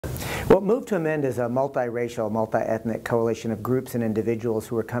Well, Move to Amend is a multiracial, multi-ethnic coalition of groups and individuals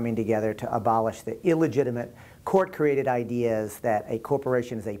who are coming together to abolish the illegitimate court-created ideas that a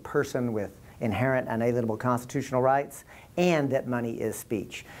corporation is a person with inherent unalienable constitutional rights and that money is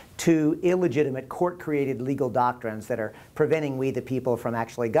speech. Two illegitimate court-created legal doctrines that are preventing we the people from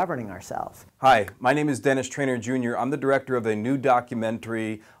actually governing ourselves. Hi, my name is Dennis Traynor Jr. I'm the director of a new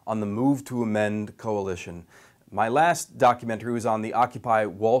documentary on the Move to Amend coalition. My last documentary was on the Occupy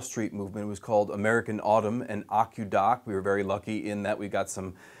Wall Street movement. It was called American Autumn and OccuDoc. We were very lucky in that we got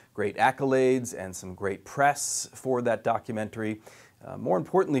some great accolades and some great press for that documentary. More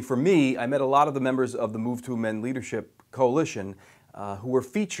importantly for me, I met a lot of the members of the Move to Amend Leadership Coalition who were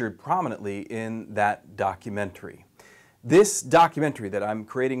featured prominently in that documentary. This documentary that I'm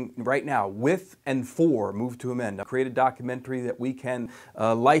creating right now with and for Move to Amend, I created a documentary that we can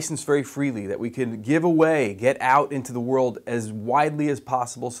license very freely, that we can give away, get out into the world as widely as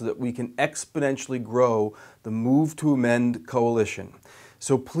possible so that we can exponentially grow the Move to Amend coalition.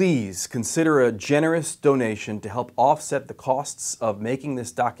 So please consider a generous donation to help offset the costs of making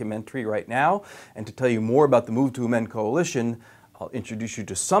this documentary right now. And to tell you more about the Move to Amend coalition, I'll introduce you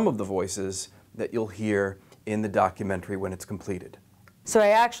to some of the voices that you'll hear in the documentary when it's completed. So I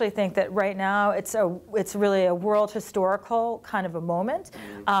actually think that right now it's really a world historical kind of a moment.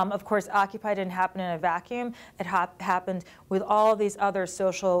 Of course, Occupy didn't happen in a vacuum. It happened with all of these other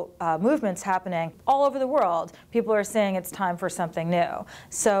social movements happening all over the world. People are saying it's time for something new.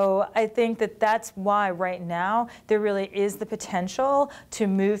 So I think that that's why right now there really is the potential to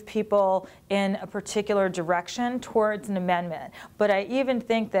move people in a particular direction towards an amendment. But I even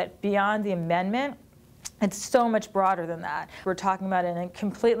think that beyond the amendment, it's so much broader than that. We're talking about it in a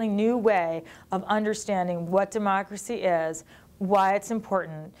completely new way of understanding what democracy is, why it's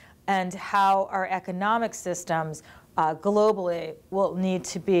important, and how our economic systems globally will need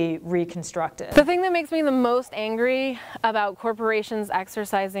to be reconstructed. The thing that makes me the most angry about corporations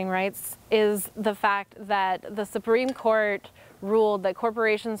exercising rights is the fact that the Supreme Court ruled that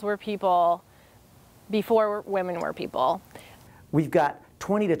corporations were people before women were people. We've got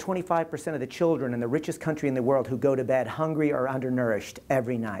 20 to 25% of the children in the richest country in the world who go to bed hungry or undernourished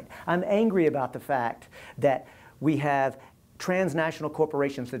every night. I'm angry about the fact that we have transnational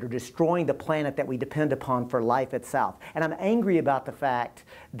corporations that are destroying the planet that we depend upon for life itself. And I'm angry about the fact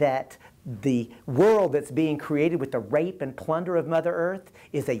that the world that's being created with the rape and plunder of Mother Earth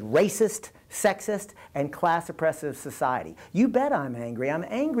is a racist, sexist, and class-oppressive society. You bet I'm angry. I'm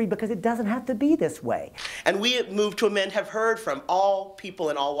angry because it doesn't have to be this way. And we at Move to Amend have heard from all people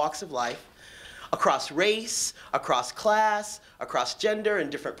in all walks of life, across race, across class, across gender in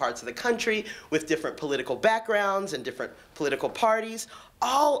different parts of the country, with different political backgrounds and different political parties.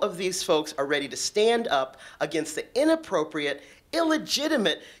 All of these folks are ready to stand up against the inappropriate,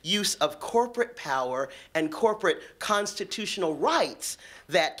 illegitimate use of corporate power and corporate constitutional rights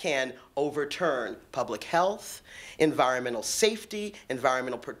that can overturn public health, environmental safety,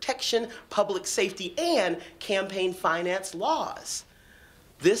 environmental protection, public safety, and campaign finance laws.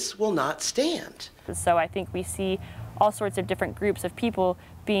 This will not stand. So I think we see all sorts of different groups of people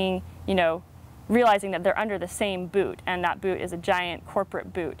being, realizing that they're under the same boot, and that boot is a giant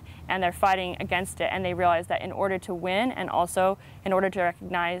corporate boot, and they're fighting against it, and they realize that in order to win and also in order to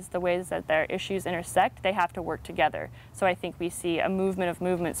recognize the ways that their issues intersect, they have to work together. So I think we see a movement of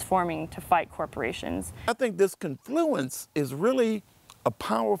movements forming to fight corporations. I think this confluence is really a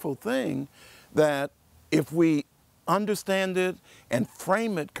powerful thing that if we understand it and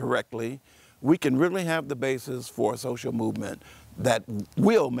frame it correctly, we can really have the basis for a social movement that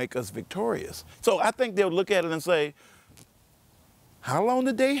will make us victorious. So I think they'll look at it and say, how long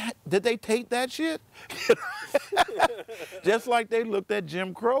did they take that shit? Just like they looked at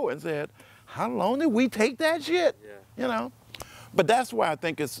Jim Crow and said, how long did we take that shit? Yeah. But that's why I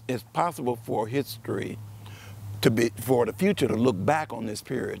think it's possible for history for the future to look back on this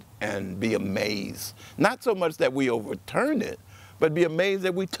period and be amazed. Not so much that we overturned it, but be amazed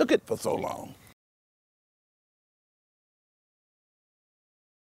that we took it for so long.